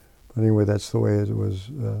prosperity. But anyway, that's the way it was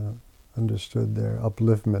understood there.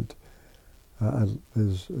 Upliftment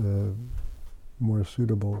is more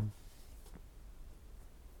suitable.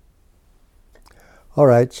 All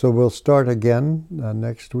right, so we'll start again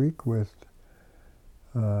next week with,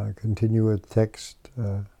 continue with text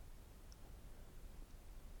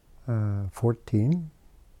 14.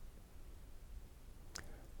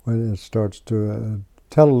 When it starts to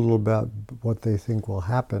tell a little about what they think will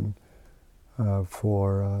happen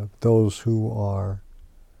for those who are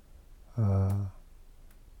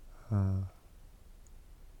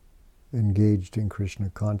engaged in Krishna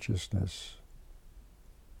consciousness,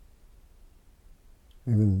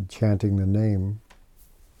 even chanting the name,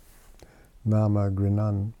 Nama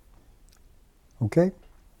Grinan. Okay?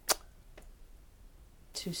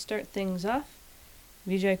 To start things off,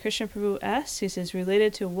 Vijay Krishna Prabhu asks, he says,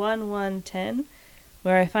 related to 1110,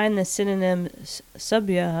 where I find the synonym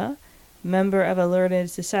sabhya, member of a learned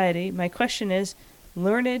society, my question is,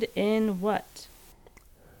 learned in what?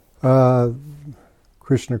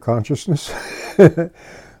 Krishna consciousness.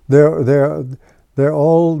 They're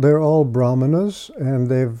all brahmanas, and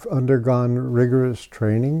they've undergone rigorous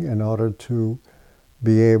training in order to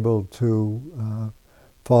be able to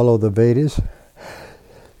follow the Vedas.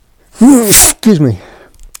 Excuse me.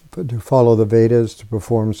 To follow the Vedas, to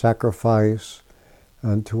perform sacrifice,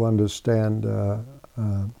 and to understand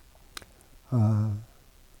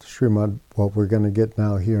Srimad, what we're going to get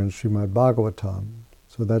now here in Srimad Bhagavatam.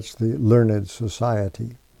 So that's the learned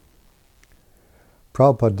society.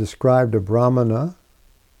 Prabhupada described a brahmana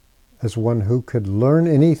as one who could learn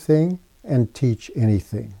anything and teach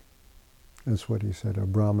anything. That's what he said. A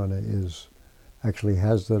brahmana actually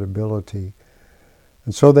has that ability.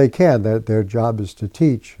 And so they can. Their job is to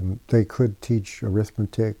teach. And they could teach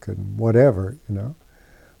arithmetic and whatever,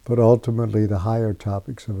 But ultimately the higher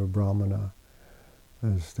topics of a brahmana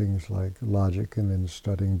is things like logic and then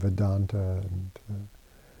studying Vedanta and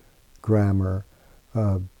grammar.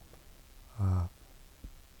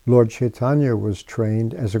 Lord Chaitanya was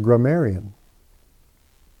trained as a grammarian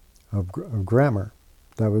of grammar.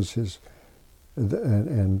 That was his,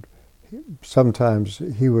 and sometimes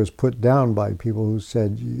he was put down by people who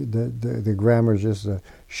said the grammar is just a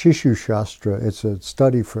Shishu Shastra. It's a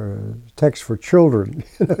study for text for children,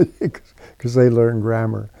 because they learn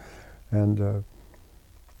grammar, and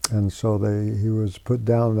so he was put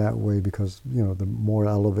down that way because the more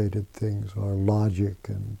elevated things are logic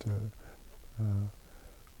and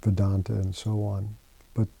Vedanta and so on.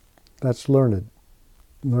 But that's learned.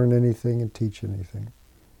 Learn anything and teach anything.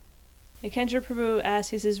 Canto Prabhu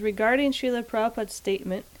asks, he says, regarding Srila Prabhupada's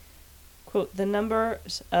statement, quote, the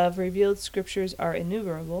numbers of revealed scriptures are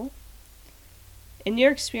innumerable. In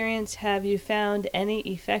your experience, have you found any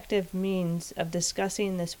effective means of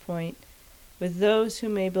discussing this point with those who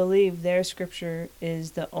may believe their scripture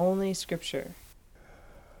is the only scripture?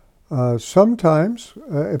 Sometimes,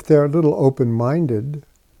 if they're a little open-minded,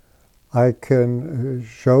 I can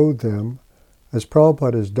show them, as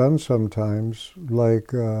Prabhupada has done sometimes,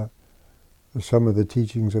 like some of the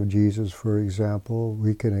teachings of Jesus, for example,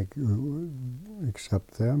 we can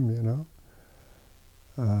accept them,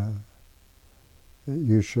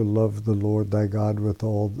 you shall love the Lord thy God with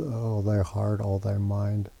all thy heart, all thy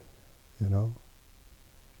mind, and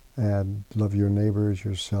love your neighbor as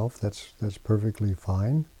yourself. That's perfectly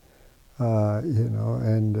fine,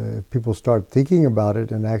 and if people start thinking about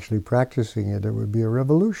it and actually practicing it, it would be a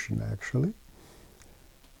revolution, actually.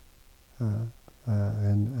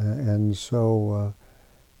 And so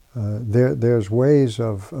there's ways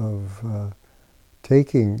of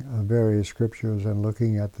taking various scriptures and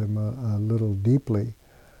looking at them a little deeply.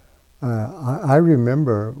 I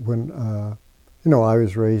remember when I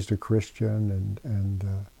was raised a Christian, and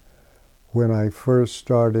when I first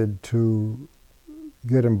started to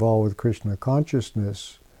get involved with Krishna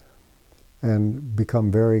consciousness and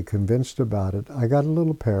become very convinced about it, I got a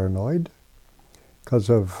little paranoid.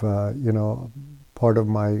 Because of, part of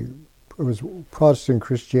it was Protestant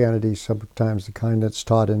Christianity, sometimes the kind that's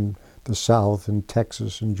taught in the South, in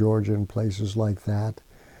Texas and Georgia and places like that.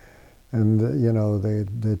 And,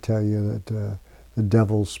 they tell you that the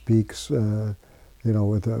devil speaks,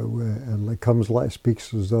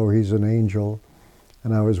 speaks as though he's an angel.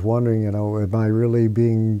 And I was wondering, am I really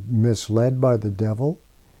being misled by the devil?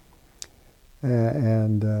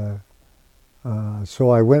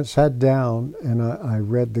 So I sat down, and I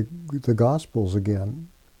read the Gospels again.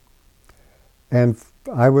 And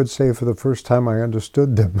I would say for the first time I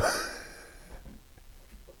understood them.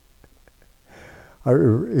 It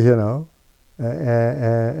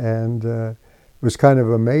was kind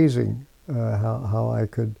of amazing how I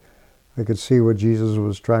could see what Jesus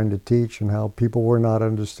was trying to teach and how people were not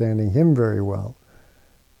understanding him very well.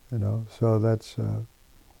 So that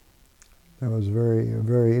was very,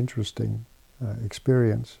 very interesting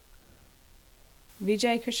experience.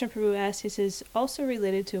 Vijay Krishna Prabhu asks, he says, also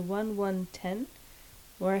related to 1110,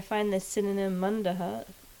 where I find the synonym mandaha,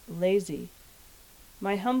 lazy.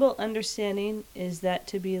 My humble understanding is that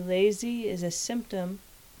to be lazy is a symptom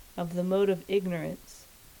of the mode of ignorance,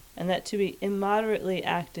 and that to be immoderately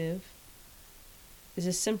active is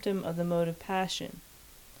a symptom of the mode of passion,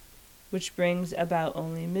 which brings about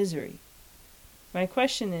only misery. My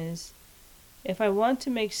question is, if I want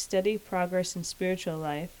to make steady progress in spiritual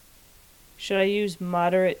life, should I use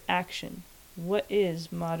moderate action? What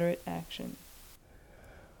is moderate action?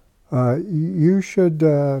 You should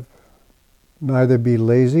neither be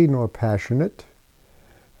lazy nor passionate,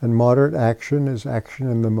 and moderate action is action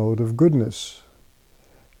in the mode of goodness.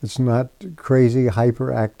 It's not crazy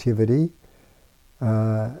hyperactivity,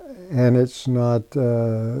 and it's not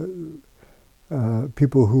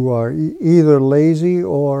people who are either lazy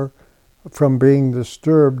or from being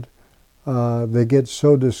disturbed, they get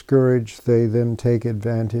so discouraged they then take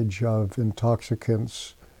advantage of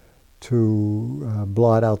intoxicants to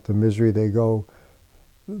blot out the misery. They go.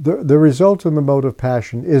 The result in the mode of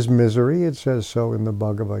passion is misery. It says so in the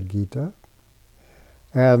Bhagavad Gita.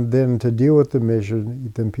 And then to deal with the misery,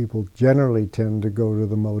 then people generally tend to go to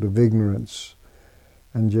the mode of ignorance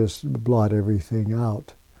and just blot everything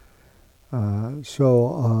out.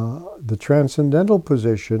 So the transcendental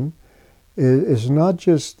position is not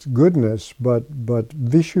just goodness, but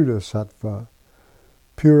Vishuddha Sattva,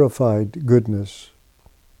 purified goodness.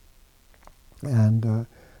 And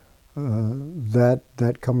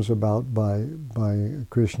that comes about by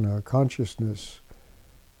Krishna consciousness.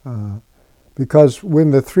 Because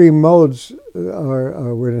when the three modes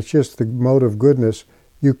are when it's just the mode of goodness,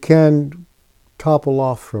 you can topple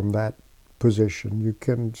off from that position.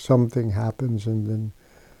 Something happens, and then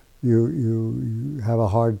you have a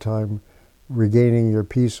hard time regaining your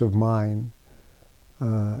peace of mind,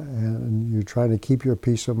 and you're trying to keep your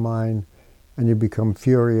peace of mind, and you become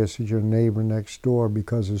furious at your neighbor next door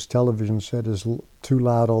because his television set is too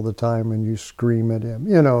loud all the time, and you scream at him,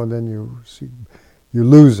 and then you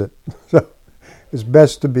lose it. So it's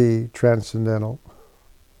best to be transcendental.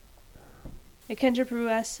 Kendra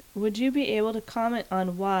Prabhu asks, would you be able to comment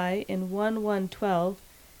on why in 1.1.12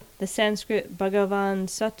 the Sanskrit Bhagavan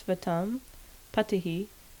Sattvatam Patihi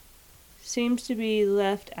seems to be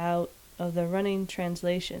left out of the running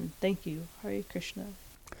translation? Thank you. Hare Krishna.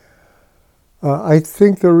 I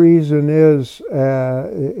think the reason is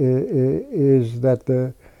that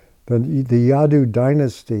the Yadu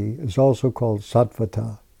dynasty is also called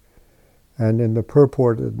Sattvata, and in the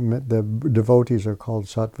purport the devotees are called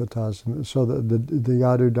Sattvatas, and so the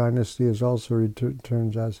Yadu dynasty is also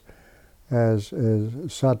returns as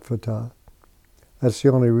Sattvata. That's the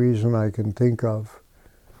only reason I can think of.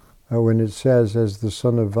 When it says, as the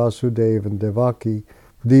son of Vasudeva and Devaki,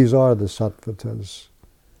 these are the Sattvatas.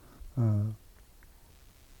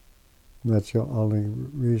 That's the only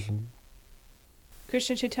reason.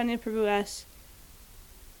 Krishna Chaitanya Prabhu asks,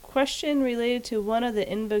 question related to one of the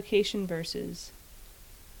invocation verses.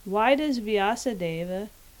 Why does Vyasadeva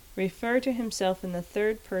refer to himself in the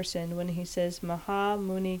third person when he says Maha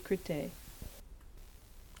Muni Krite?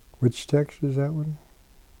 Which text is that one?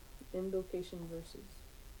 Invocation verses.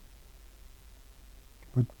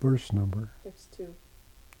 What verse number? Text 2.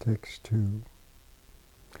 Text 2.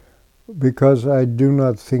 Because I do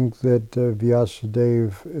not think that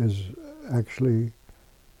Vyasadeva is actually,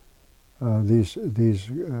 these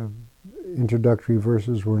introductory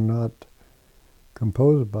verses were not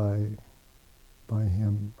composed by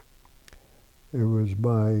him. It was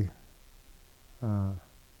by,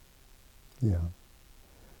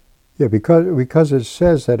 because it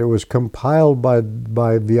says that it was compiled by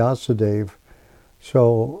Vyasadeva.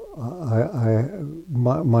 So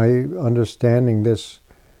my understanding, this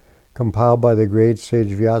compiled by the great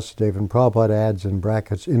sage Vyasadeva, and Prabhupada adds in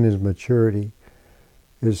brackets, in his maturity,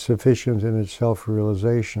 is sufficient in its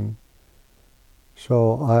self-realization.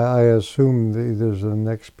 So I assume there's the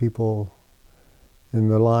next people in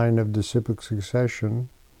the line of disciplic succession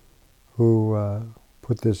who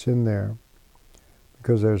put this in there,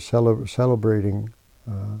 because they're celebrating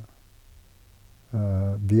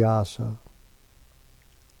Vyasa.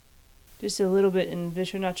 Just a little bit in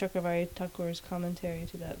Vishwanath Chakravarti Thakur's commentary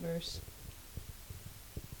to that verse.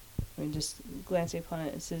 I mean, just glancing upon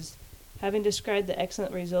it, it says, having described the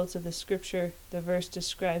excellent results of the scripture, the verse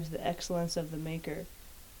describes the excellence of the Maker.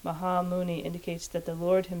 Maha Muni indicates that the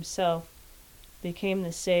Lord himself became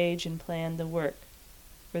the sage and planned the work,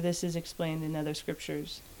 for this is explained in other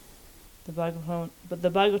scriptures. The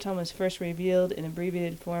Bhagavatam was first revealed in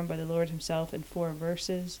abbreviated form by the Lord himself in 4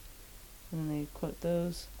 verses, and then they quote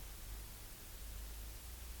those.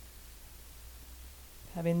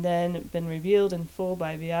 Having then been revealed in full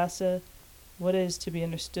by Vyasa, what is to be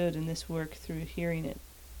understood in this work through hearing it?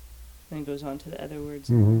 And it goes on to the other words.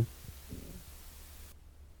 Mm-hmm.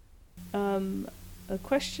 A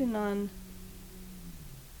question on,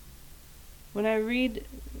 when I read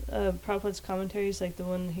Prabhupada's commentaries, like the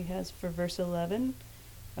one he has for verse 11,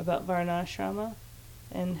 about Varnashrama,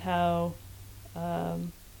 and how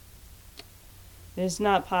it is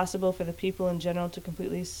not possible for the people in general to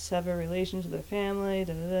completely sever relations with their family,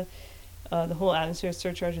 the whole atmosphere is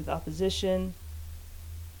surcharged with opposition.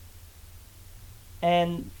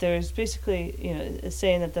 And there's basically,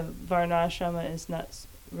 saying that the Varnashrama is not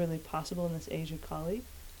really possible in this age of Kali.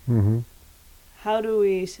 Mm-hmm. How do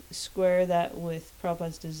we square that with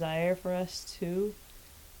Prabhupada's desire for us to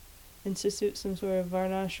institute some sort of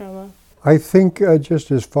Varnashrama? I think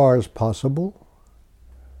just as far as possible.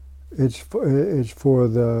 It's for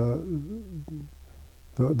the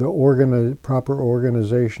proper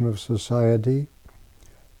organization of society,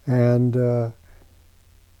 and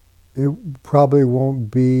it probably won't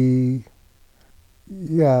be.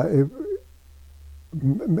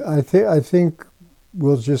 I think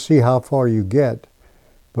we'll just see how far you get,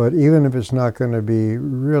 but even if it's not going to be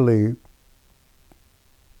really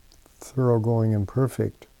thoroughgoing and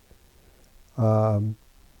perfect.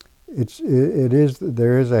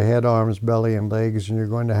 There is a head, arms, belly, and legs, and you're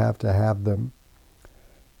going to have them.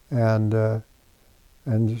 And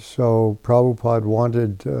so Prabhupada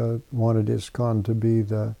wanted ISKCON to be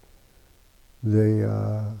the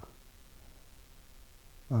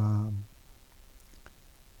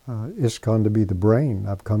ISKCON to be the brain.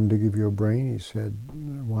 I've come to give you a brain, he said.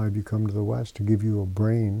 Why have you come to the West? To give you a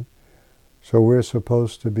brain. So we're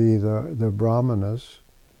supposed to be the brahmanas,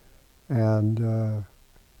 and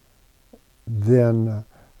then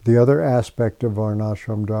the other aspect of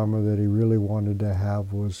Varnashram Dharma that he really wanted to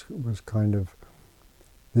have was kind of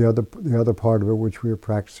The other part of it, which we are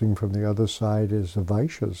practicing from the other side, is the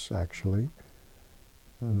Vaishyas, actually.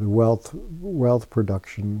 The wealth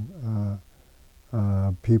production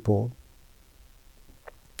people.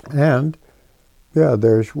 And, yeah,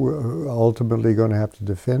 we're ultimately going to have to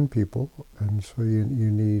defend people, and so you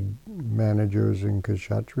need managers and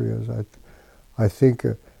kshatriyas. I think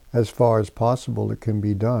as far as possible it can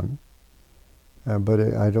be done, but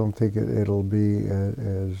I don't think it'll be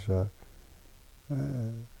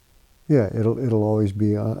it'll always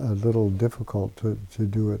be a little difficult to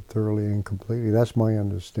do it thoroughly and completely. That's my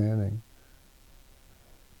understanding.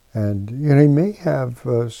 And he may have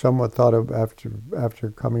somewhat thought of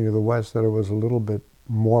after coming to the West that it was a little bit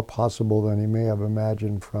more possible than he may have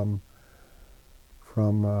imagined from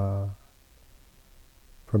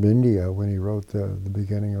India when he wrote the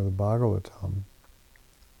beginning of the Bhagavatam.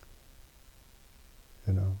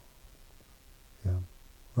 Yeah.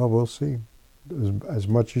 Well, we'll see. As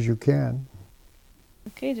much as you can.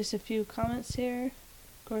 Okay, just a few comments here.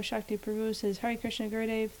 Gaur Shakti Prabhu says, Hare Krishna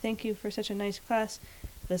Gurudev, thank you for such a nice class.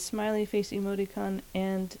 The smiley face emoticon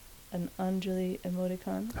and an Anjali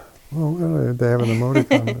emoticon. Well, really, they have an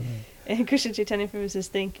emoticon. And Krishna Chaitanya Prabhu says,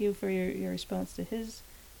 thank you for your response to his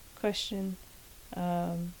question.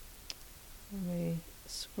 Let me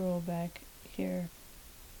scroll back here.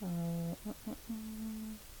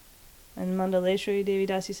 And Mandaleshwari Devi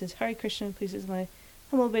Dasi says, Hare Krishna, please is my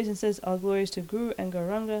humble obeisance, all glories to Guru and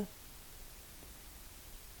Gauranga.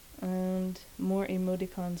 And more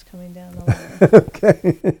emoticons coming down the line. Okay. I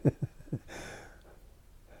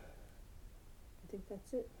think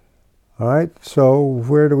that's it. All right, so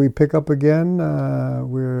where do we pick up again?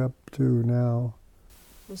 We're up to now.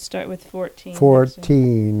 We'll start with 14.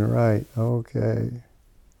 14, right, okay.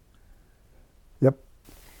 Yep.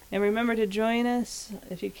 And remember to join us,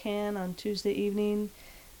 if you can, on Tuesday evening,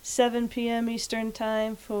 7 p.m. Eastern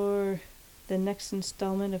Time for the next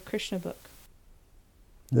installment of Krishna Book.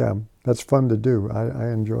 Yeah, that's fun to do. I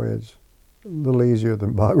enjoy it. It's a little easier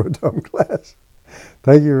than Bhagavatam class.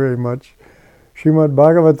 Thank you very much. Srimad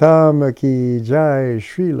Bhagavatam ki jai,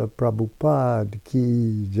 Srila Prabhupada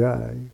ki jai.